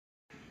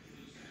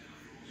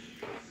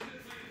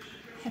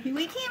Happy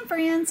weekend,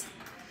 friends.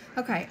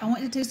 Okay, I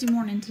went to Tuesday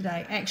morning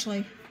today.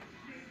 Actually,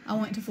 I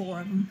went to 4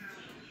 of them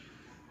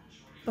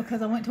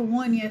because I went to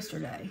one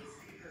yesterday.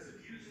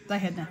 They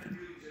had nothing.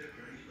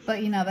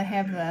 But, you know, they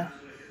have the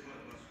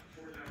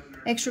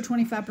extra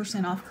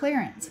 25% off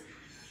clearance.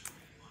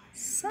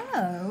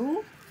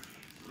 So,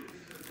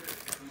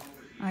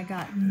 I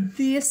got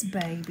this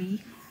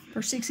baby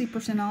for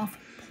 60% off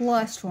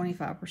plus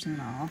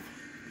 25% off.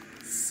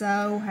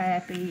 So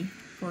happy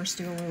for a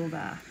steel little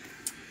guy.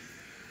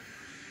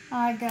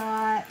 I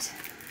got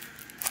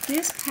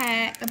this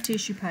pack of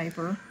tissue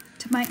paper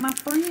to make my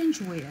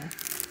fringe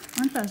with.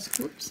 Aren't those,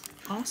 whoops,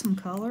 awesome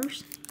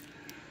colors?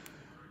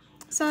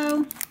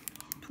 So,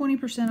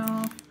 20%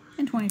 off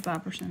and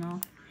 25%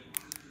 off.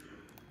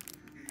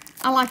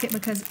 I like it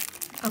because,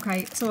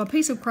 okay, so a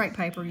piece of crepe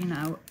paper, you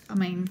know, I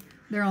mean,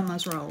 they're on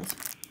those rolls.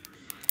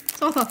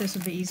 So I thought this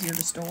would be easier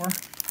to store.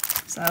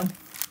 So,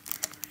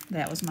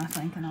 that was my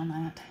thinking on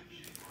that.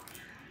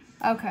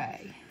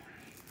 Okay,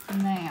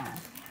 now,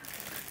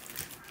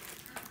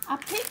 I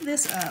picked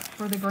this up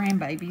for the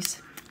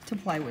grandbabies to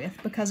play with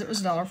because it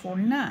was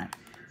 $1.49.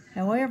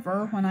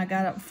 However, when I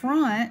got up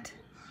front,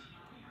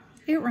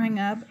 it rang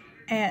up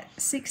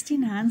at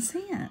 69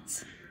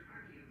 cents.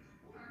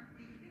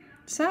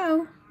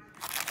 So,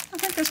 I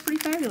think that's pretty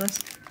fabulous.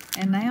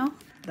 And now,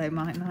 they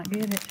might not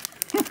get it.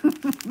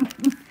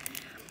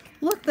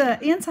 Look, the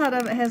inside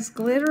of it has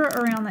glitter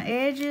around the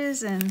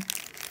edges, and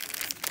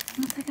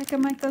I think I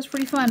can make those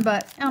pretty fun.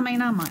 But, I mean,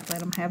 I might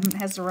let them have them. It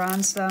has the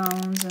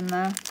rhinestones and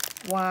the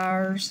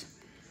wires.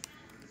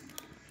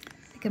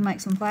 They can make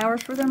some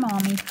flowers for their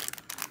mommy.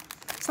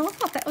 So, I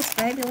thought that was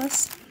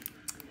fabulous.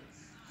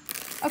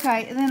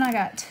 Okay, and then I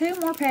got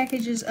 2 more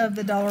packages of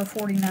the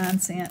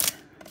 $1.49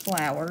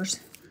 flowers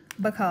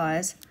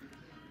because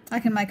I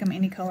can make them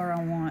any color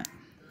I want.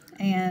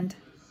 And,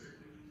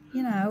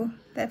 you know,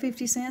 that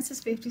 50 cents is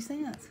 50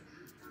 cents.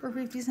 For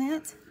 50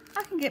 cents,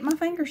 I can get my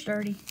fingers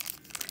dirty.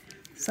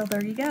 So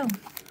there you go.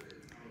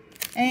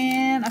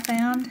 And I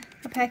found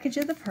a package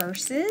of the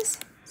purses.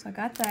 So I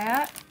got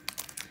that.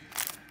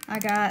 I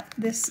got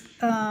this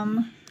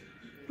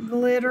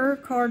glitter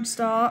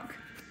cardstock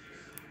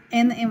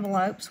and the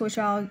envelopes, which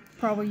I'll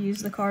probably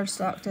use the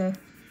cardstock to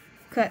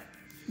cut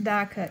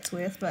die cuts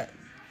with, but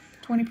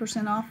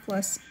 20% off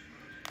plus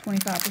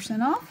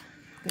 25% off.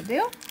 Good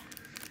deal.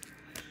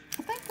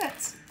 I think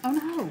that's, oh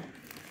no,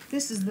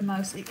 this is the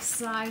most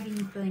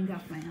exciting thing I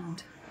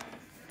found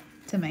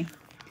to me.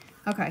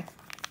 Okay,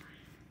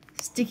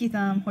 sticky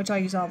thumb, which I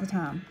use all the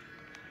time.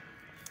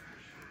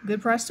 Good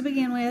price to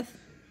begin with.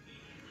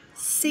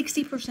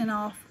 60%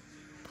 off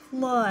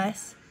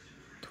plus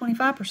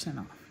 25%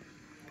 off.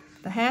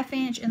 The 1/2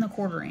 inch and the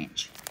 1/4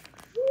 inch.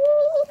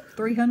 Woo,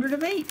 300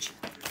 of each.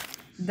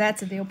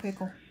 That's a deal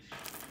pickle.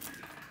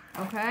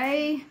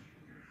 Okay.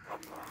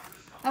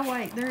 Oh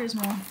wait, there is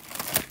more.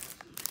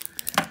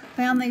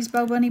 Found these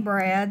Bo Bunny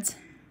Brads.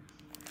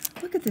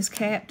 Look at this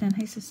captain,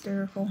 he's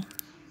hysterical.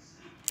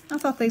 I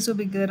thought these would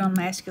be good on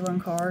masculine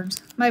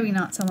cards. Maybe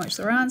not so much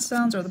the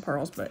rhinestones or the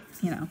pearls, but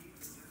you know,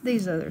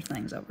 these other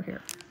things over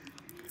here.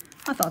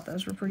 I thought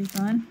those were pretty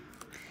fun.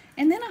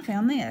 And then I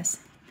found this.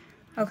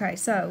 Okay,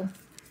 so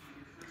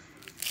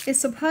it's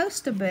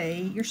supposed to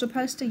be, you're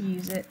supposed to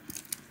use it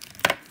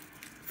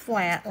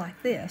flat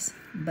like this,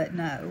 but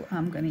no,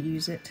 I'm going to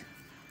use it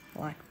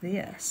like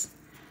this.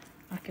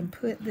 I can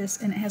put this,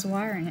 and it has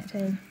wire in it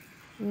too.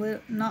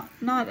 Not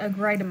a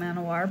great amount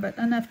of wire, but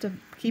enough to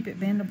keep it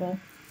bendable.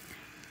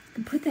 I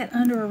can put that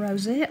under a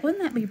rosette.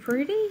 Wouldn't that be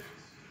pretty?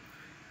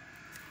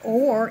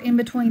 Or in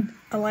between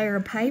a layer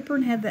of paper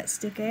and have that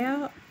stick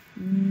out.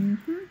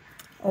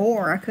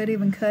 Or I could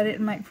even cut it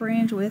and make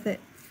fringe with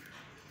it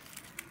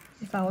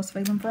if I was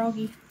feeling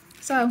froggy.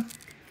 So,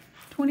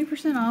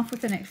 20% off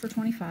with an extra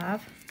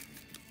 25.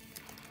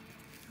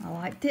 I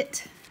liked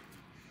it.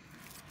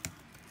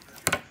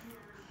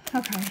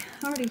 Okay,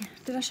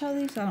 did I show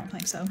these? I don't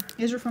think so.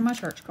 These are for my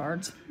church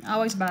cards. I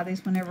always buy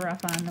these whenever I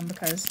find them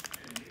because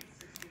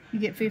you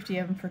get 50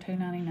 of them for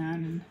 $2.99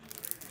 and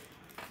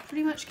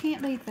pretty much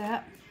can't beat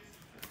that.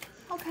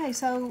 Okay,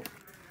 so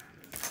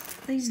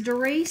these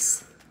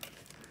Doris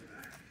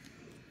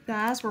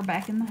guys were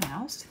back in the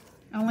house.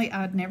 Only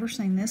I'd never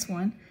seen this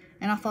one,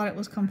 and I thought it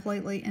was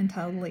completely and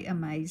totally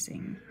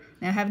amazing.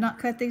 Now, I have not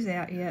cut these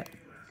out yet,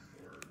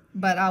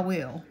 but I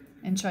will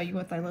and show you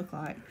what they look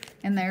like.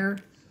 And they're,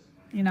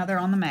 you know, they're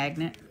on the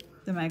magnet.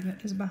 The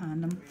magnet is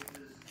behind them.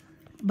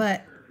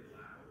 But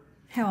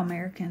how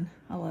American.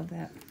 I love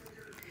that.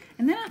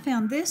 And then I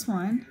found this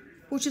one,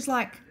 which is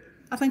like,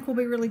 I think will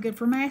be really good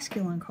for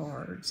masculine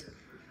cards.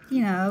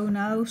 You know,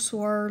 no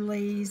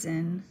swirlies,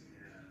 and,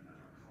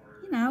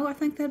 you know, I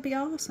think that'd be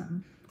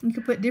awesome. You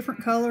could put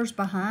different colors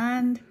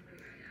behind,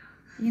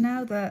 you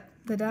know, the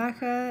die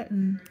cut,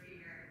 and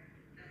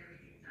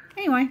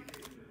anyway,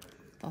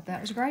 thought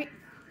that was great.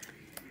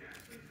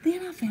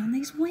 Then I found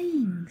these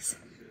wings.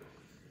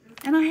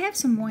 And I have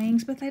some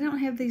wings, but they don't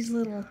have these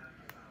little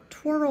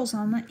twirls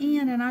on the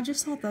end, and I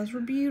just thought those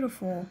were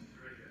beautiful.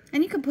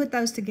 And you could put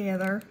those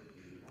together.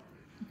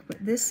 You could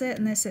put this set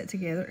and this set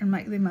together and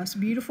make the most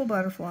beautiful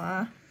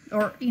butterfly.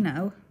 or, you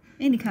know,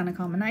 any kind of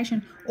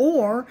combination.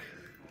 Or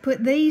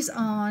put these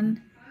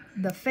on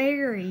the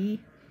fairy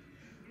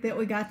that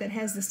we got that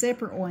has the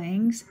separate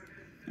wings,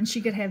 and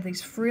she could have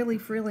these frilly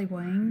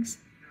wings.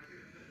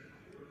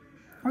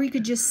 Or you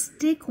could just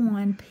stick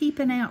one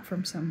peeping out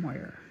from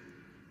somewhere.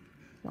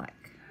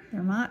 Like,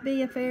 there might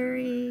be a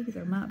fairy,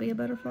 there might be a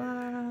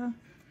butterfly.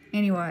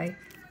 Anyway,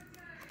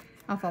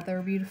 I thought they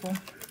were beautiful.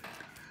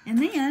 And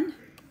then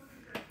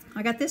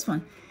I got this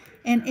one,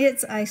 and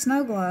it's a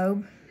snow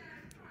globe.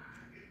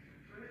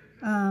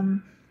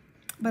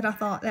 But I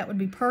thought that would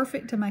be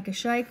perfect to make a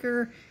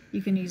shaker.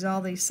 You can use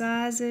all these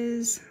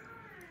sizes,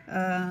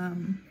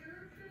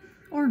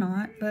 or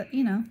not, but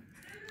you know,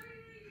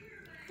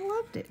 I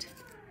loved it.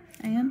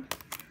 And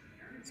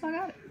so I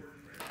got it.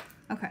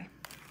 Okay.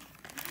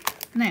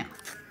 Now,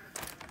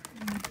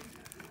 I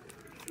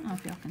don't know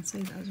if y'all can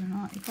see those or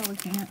not. You probably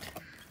can't.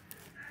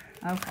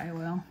 Okay,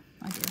 well,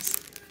 I guess.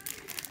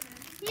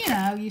 You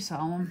know, you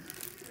saw them.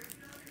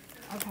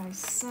 Okay,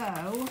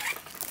 so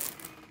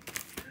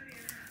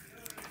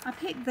I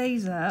picked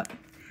these up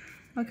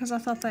because I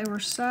thought they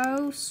were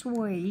so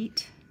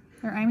sweet.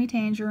 They're Amy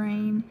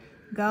Tangerine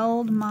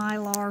Gold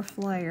Mylar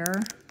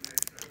Flare.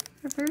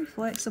 They're very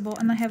flexible,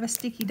 and they have a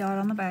sticky dot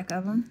on the back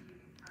of them.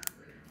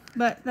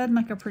 But that'd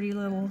make a pretty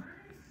little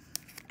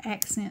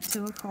accent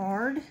to a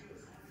card.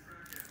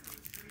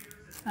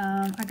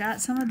 I got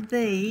some of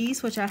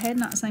these, which I had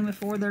not seen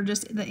before. They're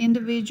just the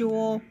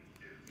individual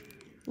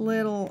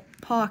little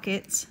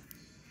pockets.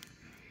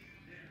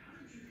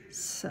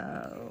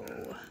 So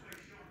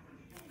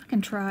I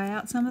can try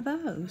out some of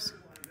those.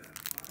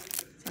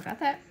 So I got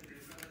that.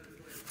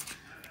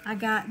 I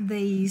got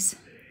these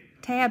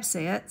tab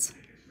sets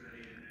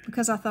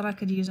because I thought I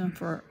could use them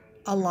for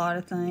a lot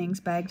of things.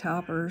 Bag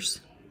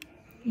toppers,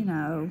 you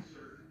know,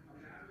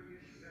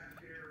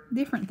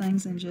 different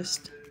things than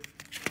just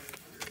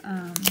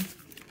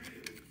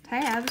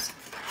tabs.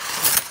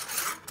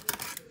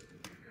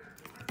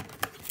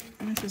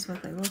 And this is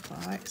what they look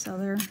like. So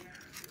they're,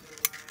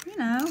 you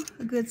know,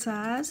 a good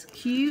size,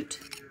 cute,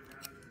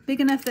 big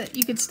enough that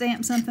you could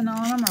stamp something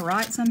on them or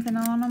write something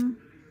on them.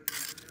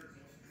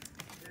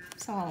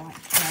 So I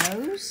like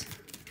those.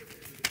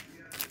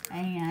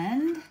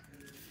 And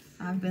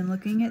I've been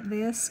looking at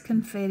this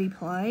confetti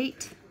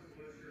plate.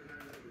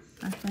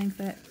 I think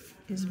that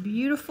is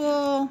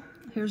beautiful.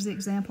 Here's the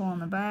example on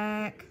the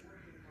back.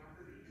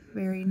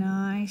 Very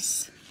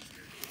nice.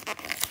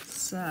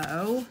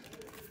 So,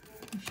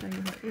 I'll show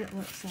you what it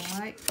looks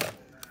like.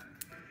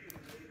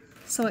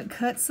 So it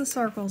cuts the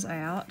circles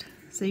out,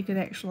 so you could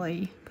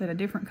actually put a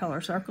different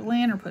color circle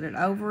in or put it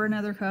over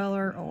another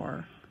color,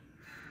 or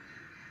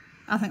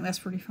I think that's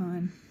pretty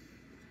fun.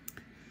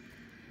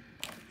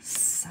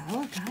 So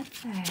I got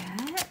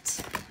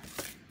that.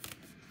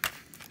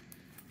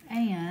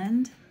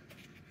 And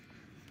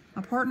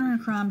my partner in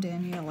crime,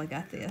 Daniela,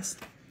 got this.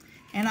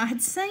 And I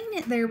had seen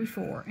it there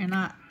before, and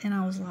I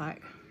was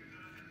like,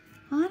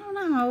 I don't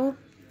know.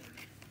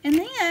 And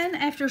then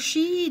after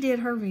she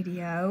did her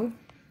video,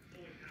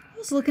 I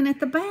was looking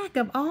at the back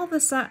of all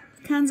the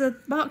kinds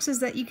of boxes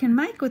that you can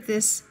make with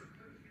this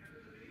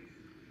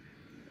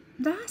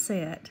die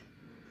set.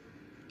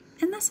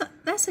 And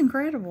that's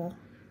incredible.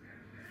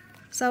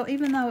 So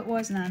even though it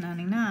was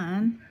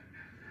 $9.99,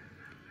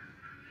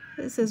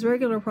 it says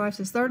regular price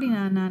is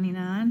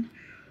 $39.99,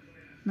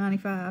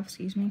 $95,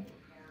 excuse me.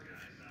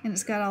 And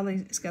it's got all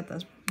these, it's got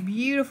those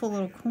beautiful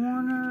little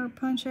corner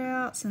punch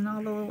outs and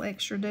all the little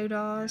extra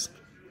doodahs.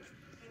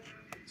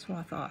 So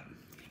I thought,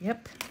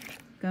 yep,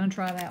 gonna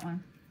try that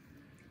one.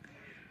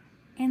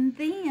 And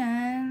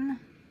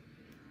then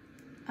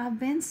I've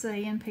been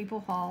seeing people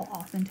haul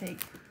authentic,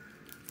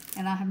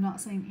 and I have not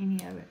seen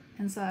any of it.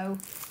 And so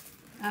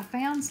I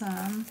found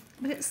some,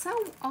 but it's so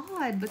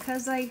odd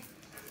because they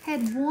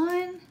had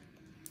one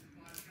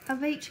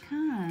of each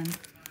kind.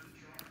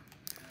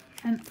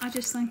 And I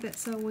just think that's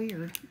so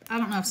weird. I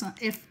don't know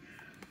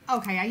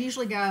okay, I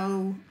usually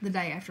go the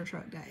day after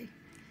truck day.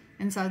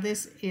 And so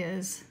this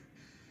is,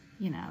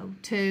 you know,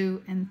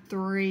 2 and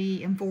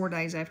 3 and 4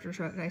 days after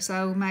truck day.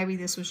 So maybe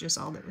this was just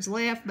all that was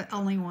left, but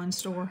only one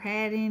store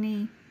had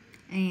any.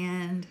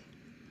 And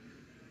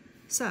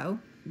so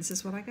this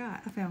is what I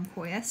got. I found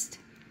Quest.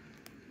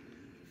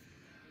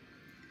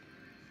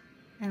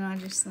 And I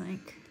just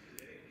think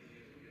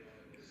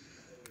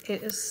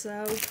it is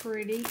so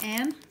pretty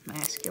and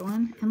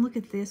masculine. And look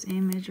at this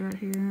image right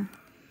here.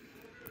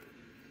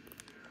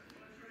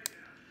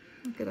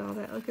 Look at all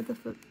that. Look at the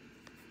foot.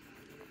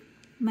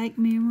 Make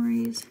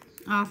memories.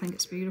 Oh, I think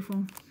it's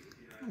beautiful.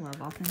 I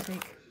love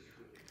authentic.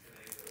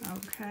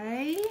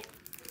 Okay.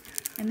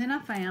 And then I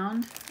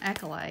found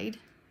Accolade,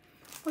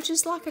 which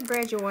is like a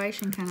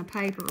graduation kind of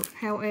paper.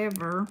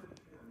 However,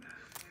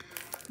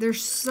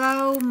 there's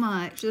so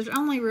much. There's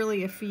only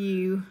really a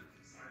few,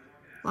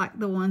 like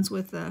the ones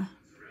with the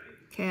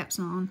caps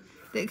on,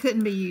 that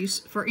couldn't be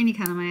used for any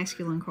kind of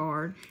masculine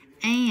card.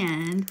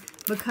 And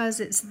because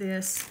it's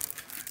this,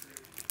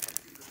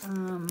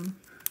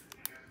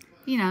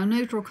 you know,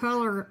 neutral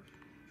color,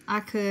 I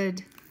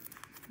could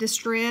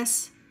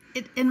distress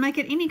it and make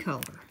it any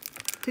color.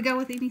 to go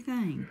with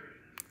anything.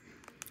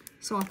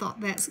 So I thought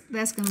that's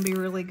going to be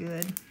really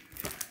good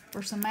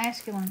for some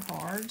masculine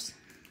cards.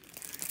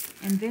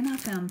 And then I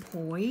found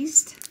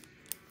Poised.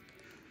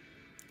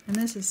 And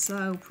this is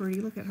so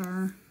pretty. Look at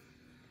her.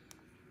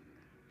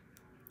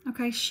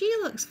 Okay, she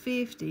looks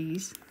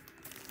 50s,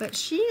 but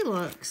she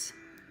looks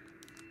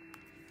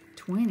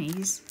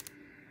 20s.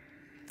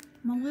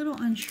 I'm a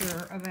little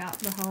unsure about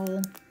the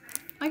whole,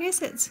 I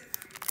guess it's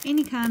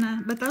any kind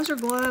of, but those are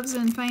gloves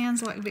and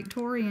fans like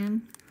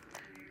Victorian.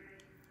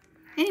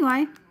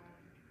 Anyway,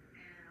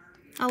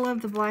 I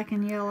love the black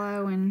and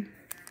yellow and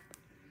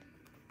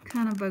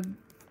kind of a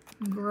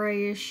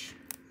grayish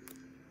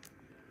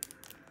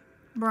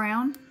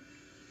brown.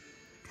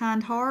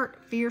 Kind heart,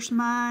 fierce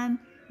mind,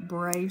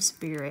 brave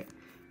spirit.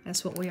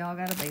 That's what we all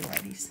gotta be,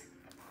 ladies.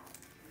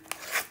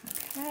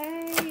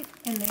 Okay,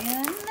 and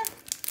then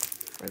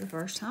for the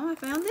first time I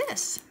found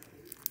this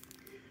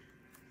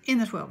in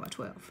the 12 by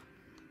 12.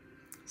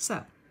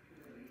 So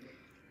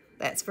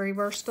that's very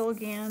versatile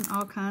again,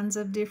 all kinds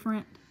of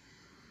different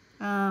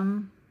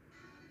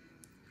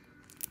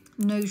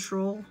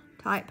neutral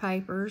type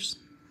papers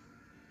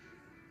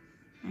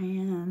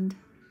and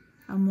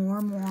a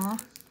moi.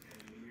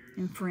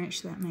 In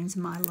French, that means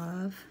my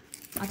love.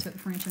 I took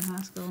French in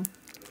high school.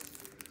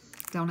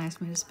 Don't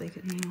ask me to speak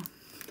it now.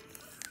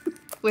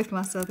 With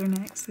my southern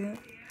accent.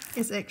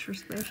 It's extra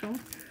special.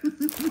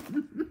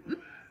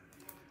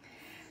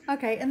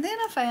 Okay, and then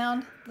I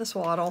found the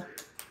swaddle.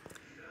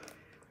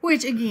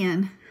 Which,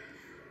 again,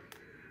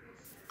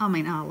 I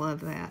mean, I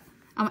love that.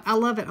 I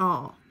love it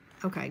all.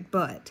 Okay,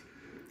 but,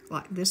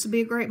 like, this would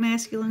be a great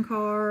masculine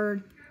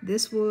card.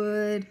 This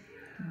would.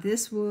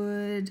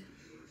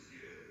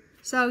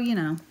 So, you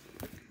know,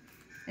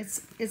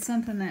 it's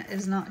something that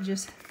is not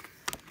just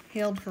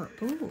held for,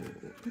 ooh,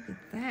 look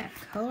at that,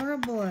 color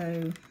of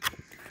blue.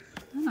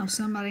 I know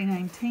somebody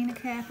named Tina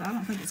Kappa. I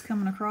don't think it's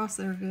coming across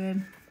there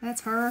good.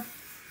 That's her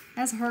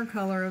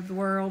color of the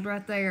world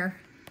right there.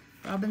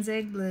 Robin's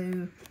Egg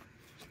Blue.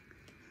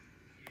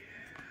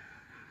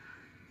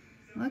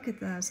 Look at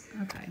those.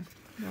 Okay,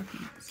 y'all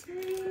can't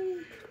see.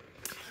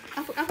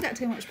 I've got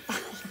too much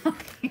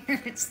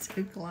here. It's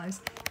too close.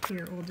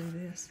 Here, we'll do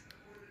this.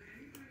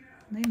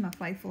 I need my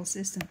faithful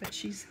assistant, but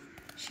she's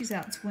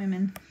out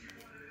swimming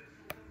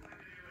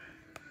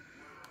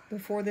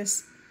before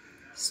this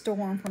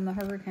storm from the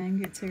hurricane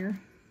gets here.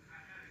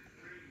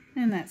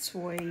 Isn't that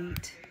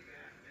sweet?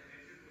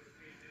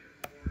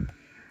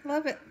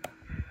 Love it.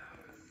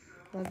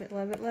 Love it,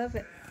 love it, love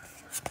it.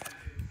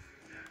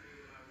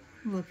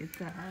 Look at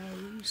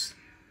those.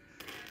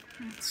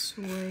 That's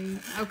sweet.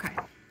 Okay.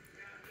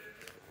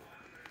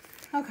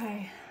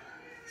 Okay.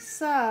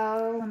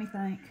 So, let me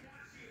think.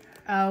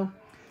 Oh,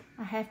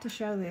 I have to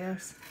show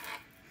this.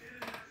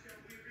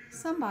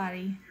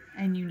 Somebody,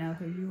 and you know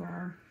who you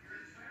are.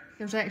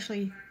 There's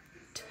actually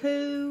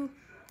 2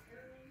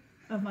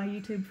 of my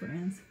YouTube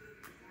friends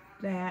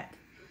that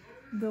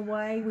the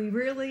way we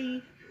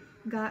really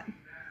got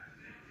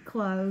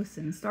close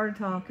and started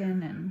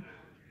talking and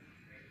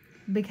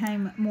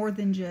became more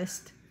than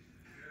just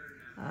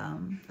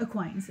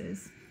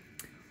acquaintances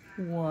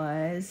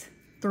was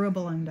through a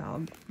balloon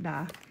dog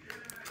die.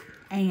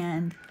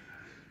 And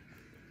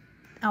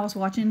I was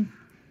watching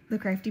the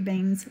Crafty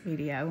Beans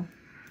video,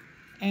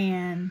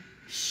 and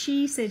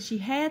she said she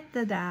had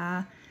the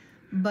die,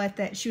 but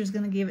that she was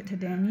going to give it to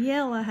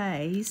Daniela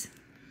Hayes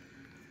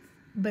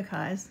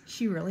because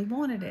she really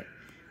wanted it.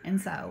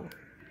 And so,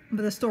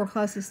 but the store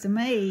closest to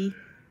me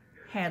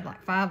had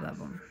like 5 of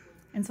them.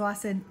 And so I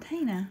said,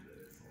 Tina,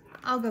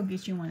 I'll go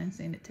get you one and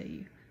send it to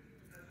you.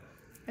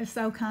 It's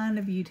so kind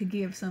of you to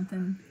give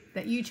something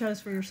that you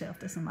chose for yourself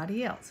to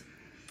somebody else.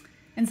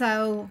 And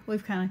so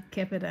we've kind of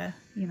kept it a,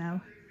 you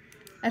know,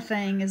 a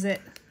thing, is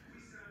that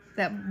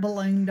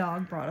balloon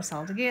dog brought us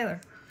all together.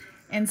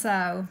 And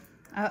so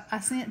I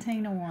sent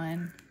Tina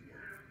one,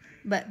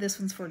 but this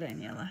one's for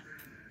Daniela.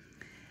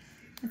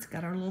 It's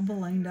got our little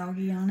balloon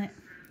doggy on it.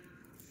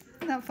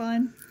 Isn't that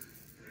fun?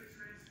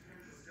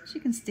 She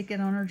can stick it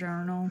on her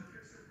journal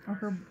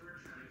or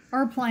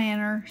her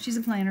planner. She's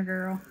a planner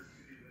girl.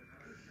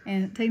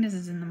 And Tina's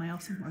is in the mail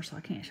somewhere, so I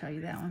can't show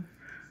you that one.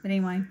 But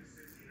anyway,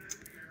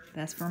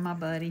 that's for my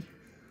buddy,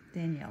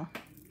 Daniela.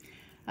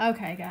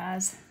 Okay,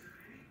 guys.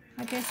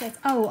 I guess that's...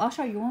 Oh, I'll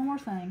show you one more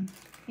thing.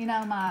 You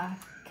know, my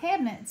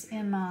cabinets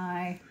in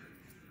my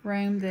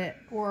room that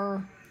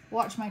were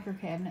watchmaker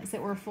cabinets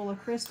that were full of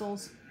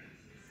crystals.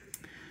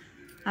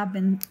 I've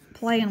been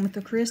playing with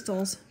the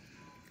crystals,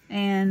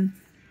 and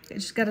it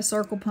just got a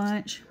circle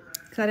punch,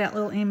 cut out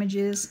little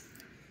images,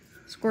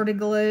 squirted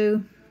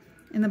glue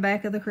in the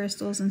back of the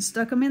crystals, and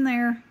stuck them in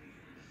there.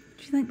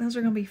 Do you think those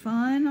are going to be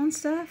fun on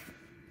stuff?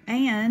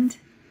 And,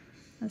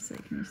 let's see,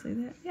 can you see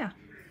that? Yeah.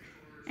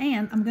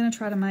 And I'm going to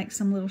try to make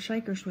some little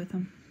shakers with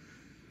them.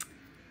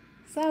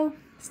 So,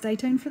 stay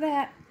tuned for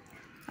that.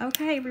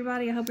 Okay,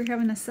 everybody, I hope you're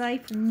having a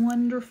safe,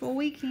 wonderful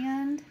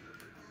weekend.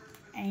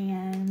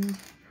 And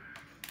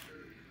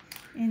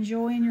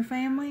enjoying your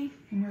family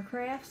and your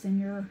crafts and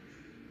your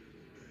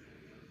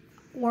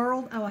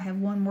world. Oh, I have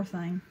one more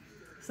thing.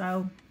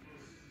 So,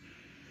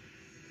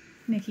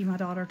 Nikki, my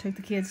daughter, took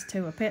the kids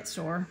to a pet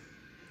store,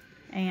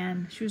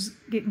 and she was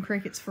getting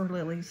crickets for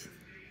Lily's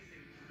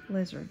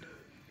lizard.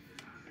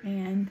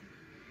 And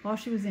while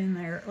she was in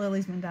there,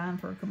 Lily's been dying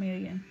for a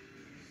chameleon.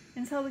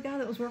 And so the guy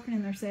that was working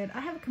in there said, I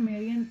have a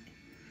chameleon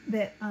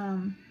that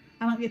I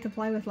don't get to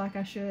play with like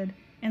I should,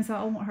 and so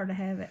I want her to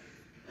have it.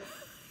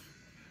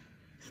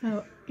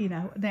 So, you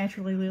know,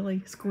 naturally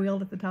Lily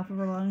squealed at the top of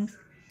her lungs.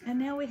 And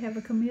now we have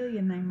a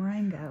chameleon named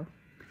Rango.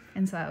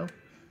 And so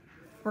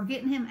we're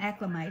getting him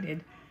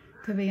acclimated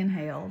to being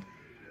held.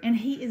 And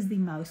he is the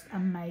most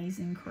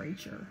amazing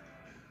creature.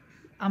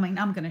 I mean,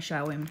 I'm going to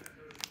show him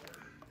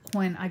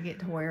when I get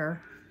to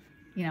where,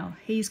 you know,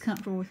 he's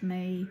comfortable with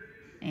me,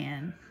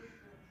 and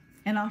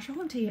I'll show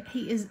him to you.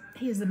 He is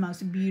the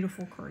most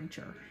beautiful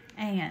creature,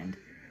 and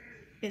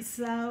it's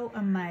so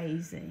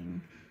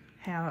amazing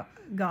how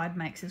God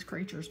makes his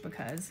creatures,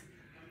 because,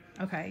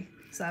 okay,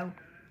 so,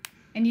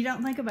 and you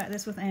don't think about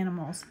this with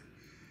animals,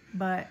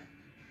 but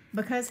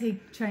because he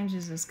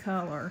changes his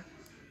color,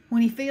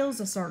 when he feels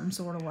a certain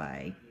sort of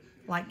way,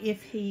 like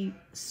if he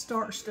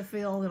starts to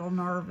feel a little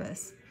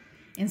nervous,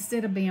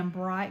 instead of being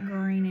bright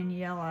green and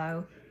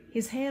yellow,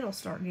 his head will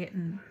start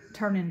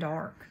turning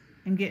dark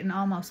and getting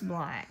almost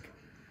black.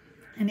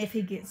 And if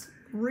he gets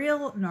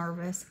real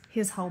nervous,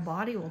 his whole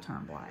body will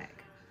turn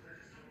black.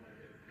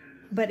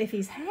 But if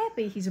he's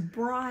happy, he's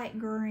bright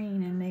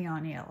green and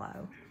neon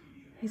yellow.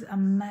 He's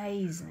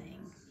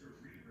amazing.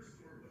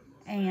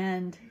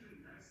 And,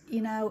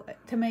 you know,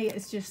 to me,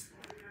 it's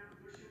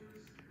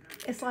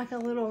like a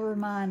little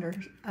reminder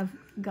of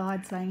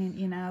God saying,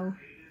 you know,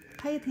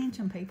 pay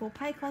attention, people.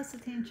 Pay close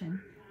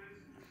attention.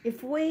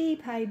 If we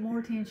paid more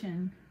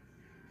attention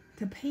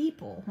to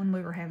people when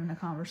we were having a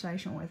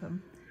conversation with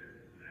them,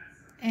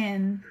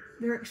 and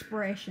their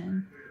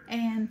expression,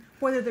 and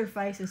whether their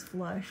face is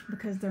flushed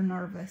because they're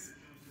nervous,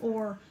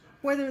 or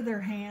whether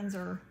their hands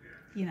are,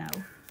 you know,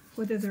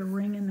 whether they're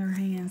wringing their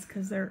hands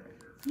because they're,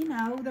 you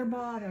know, they're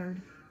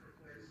bothered.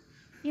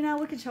 You know,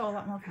 we could show a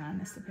lot more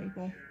kindness to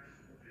people.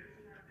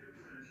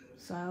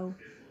 So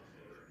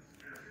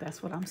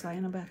that's what I'm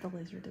saying about the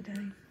lizard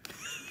today.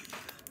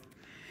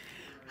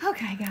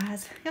 Okay,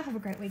 guys. Y'all have a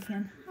great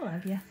weekend. I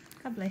love you.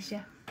 God bless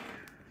you.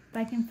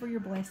 Thank him for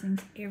your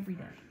blessings every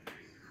day.